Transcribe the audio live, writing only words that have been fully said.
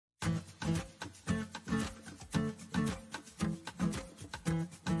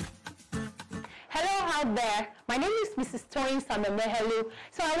out there. My name is Mrs. Toyin from Emehelu.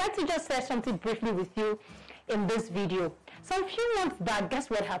 So I'd like to just share something briefly with you in this video. So a few months back, guess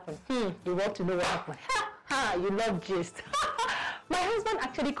what happened? You want to know what happened? You love gist. My husband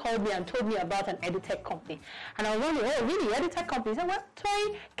actually called me and told me about an edutech company. And I was wondering, oh really, edutech company? He said, well,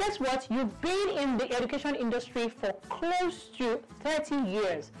 Toyin, guess what? You've been in the education industry for close to 30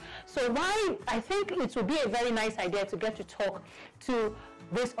 years. So why, I think it would be a very nice idea to get to talk to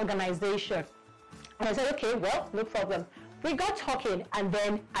this organization. And I said, okay, well, no problem. We got talking, and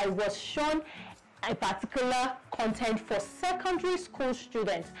then I was shown a particular content for secondary school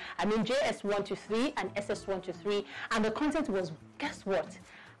students. I mean JS1 to 3 and SS1 to 3, and the content was, guess what?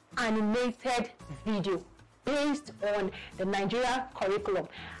 Animated video based on the Nigeria curriculum.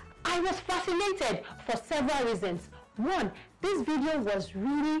 I was fascinated for several reasons. One, this video was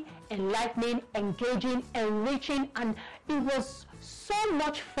really enlightening, engaging, enriching, and it was so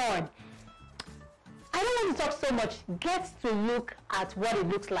much fun. I don't want to talk so much. Get to look at what it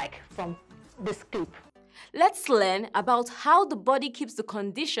looks like from this clip. Let's learn about how the body keeps the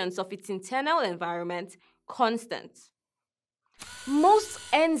conditions of its internal environment constant. Most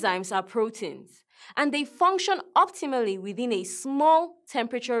enzymes are proteins, and they function optimally within a small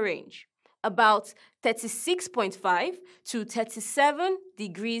temperature range, about 36.5 to 37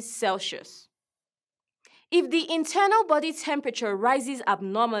 degrees Celsius. If the internal body temperature rises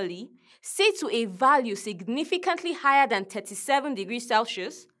abnormally, say to a value significantly higher than 37 degrees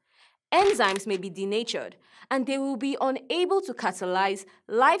Celsius, enzymes may be denatured and they will be unable to catalyze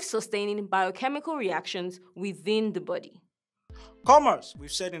life-sustaining biochemical reactions within the body. Commerce,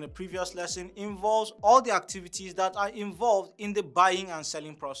 we've said in a previous lesson, involves all the activities that are involved in the buying and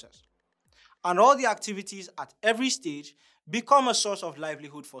selling process. And all the activities at every stage become a source of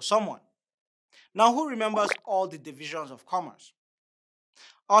livelihood for someone. Now, who remembers all the divisions of commerce?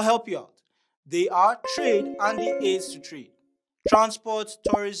 I'll help you out. They are trade and the aids to trade. Transport,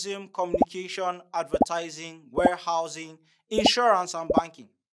 tourism, communication, advertising, warehousing, insurance, and banking.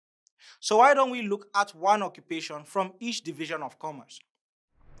 So why don't we look at one occupation from each division of commerce?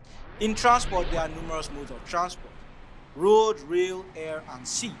 In transport, there are numerous modes of transport: road, rail, air, and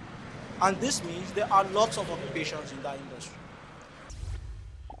sea. And this means there are lots of occupations in that industry.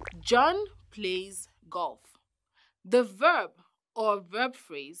 John plays golf. The verb or verb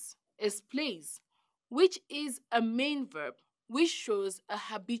phrase is plays, which is a main verb which shows a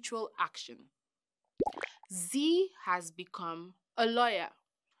habitual action. Z has become a lawyer.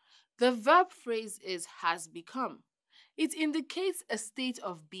 The verb phrase is has become. It indicates a state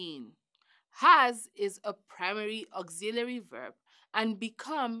of being. Has is a primary auxiliary verb and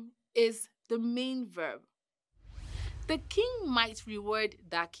become is the main verb. The king might reward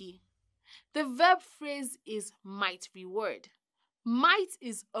Daki. The verb phrase is might reward. Might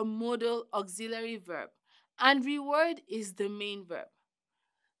is a modal auxiliary verb and reward is the main verb.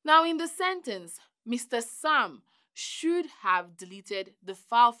 Now in the sentence, Mr. Sam should have deleted the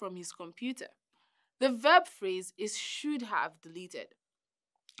file from his computer. The verb phrase is should have deleted.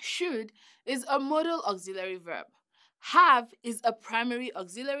 Should is a modal auxiliary verb. Have is a primary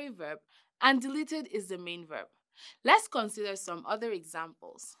auxiliary verb and deleted is the main verb. Let's consider some other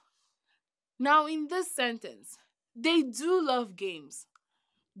examples. Now in this sentence, they do love games.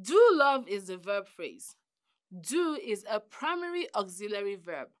 Do love is the verb phrase. Do is a primary auxiliary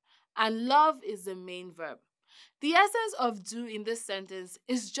verb and love is the main verb. The essence of do in this sentence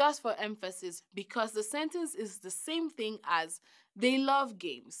is just for emphasis because the sentence is the same thing as they love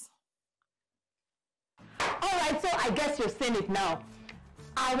games. Alright, so I guess you've seen it now.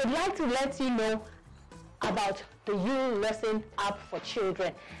 I would like to let you know about the U Lesson app for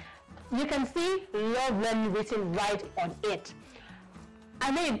children. You can see Love Learning written right on it. I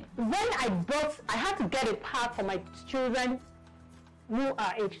mean, when I had to get a pack for my children who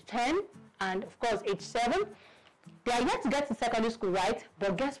are age 10 and of course age 7. They are yet to get to secondary school, right?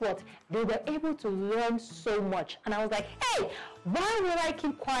 But guess what? They were able to learn so much. And I was like, hey, why would I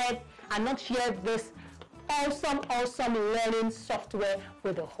keep quiet and not share this awesome learning software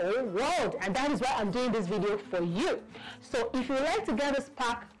with the whole world? And that is why I'm doing this video for you. So if you like to get this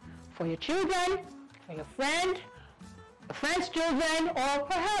pack for your children, for your friend, a friend's children, or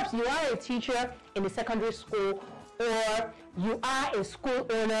perhaps you are a teacher in the secondary school, or you are a school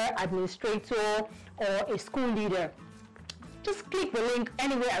owner, administrator, or a school leader, just click the link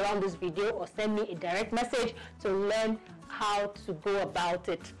anywhere around this video or send me a direct message to learn how to go about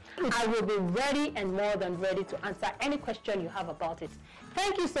it. I will be ready and more than ready to answer any question you have about it.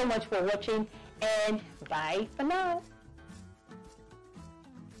 Thank you so much for watching and bye for now.